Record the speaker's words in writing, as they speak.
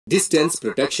Distance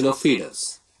protection of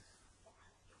feeders.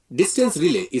 Distance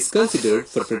relay is considered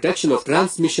for protection of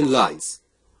transmission lines,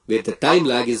 where the time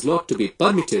lag is not to be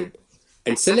permitted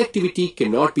and selectivity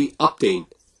cannot be obtained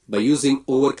by using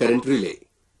overcurrent relay.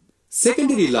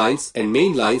 Secondary lines and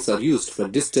main lines are used for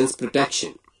distance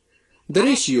protection. The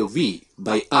ratio V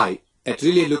by I at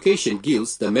relay location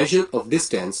gives the measure of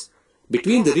distance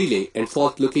between the relay and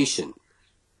fault location.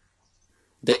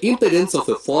 The impedance of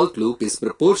a fault loop is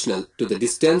proportional to the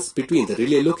distance between the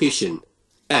relay location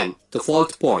and the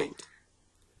fault point.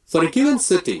 For a given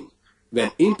setting, when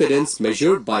impedance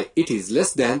measured by it is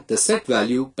less than the set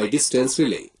value by distance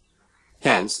relay.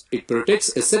 Hence, it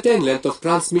protects a certain length of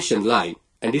transmission line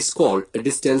and is called a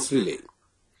distance relay.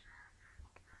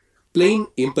 Plane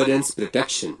impedance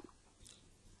protection.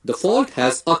 The fault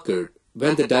has occurred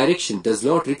when the direction does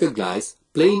not recognize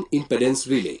plane impedance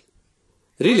relay.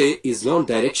 Relay is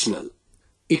non-directional.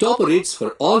 It operates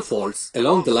for all faults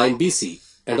along the line BC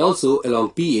and also along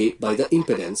PA by the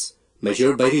impedance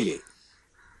measured by relay.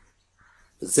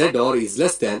 ZR is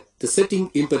less than the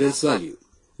setting impedance value.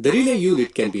 The relay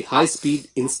unit can be high speed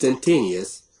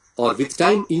instantaneous or with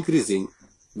time increasing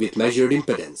with measured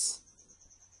impedance.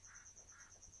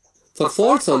 For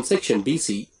faults on section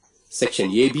BC,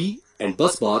 section AB and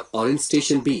bus bar are in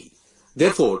station B.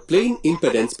 Therefore, plane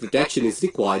impedance protection is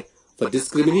required for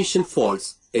discrimination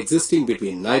faults existing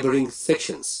between neighboring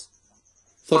sections.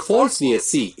 For faults near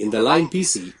C in the line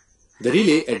BC, the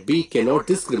relay at B cannot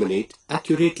discriminate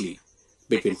accurately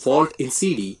between fault in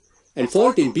CD and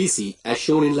fault in BC as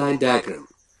shown in line diagram.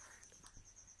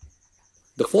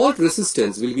 The fault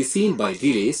resistance will be seen by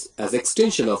relays as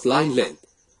extension of line length.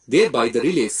 Thereby, the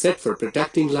relay set for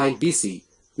protecting line BC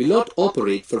will not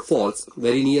operate for faults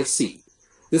very near C.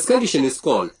 This condition is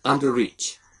called under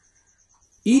reach.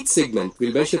 Each segment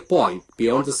will measure point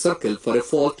beyond the circle for a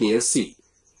fault near C.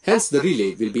 Hence, the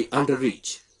relay will be under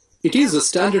reach. It is a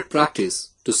standard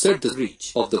practice to set the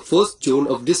reach of the first zone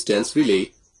of distance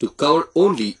relay to cover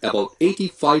only about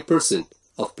 85%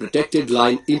 of protected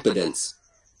line impedance.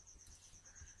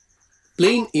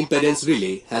 Plane impedance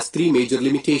relay has three major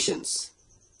limitations.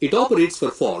 It operates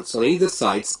for faults on either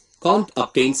sides can't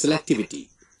obtain selectivity.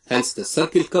 Hence, the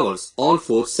circle covers all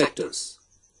four sectors.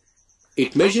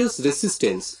 It measures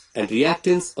resistance and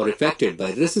reactance are affected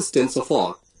by resistance of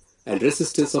arc and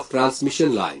resistance of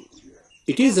transmission line.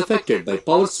 It is affected by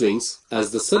power swings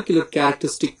as the circular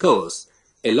characteristic covers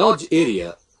a large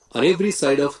area on every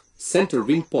side of center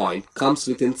wind point comes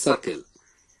within circle.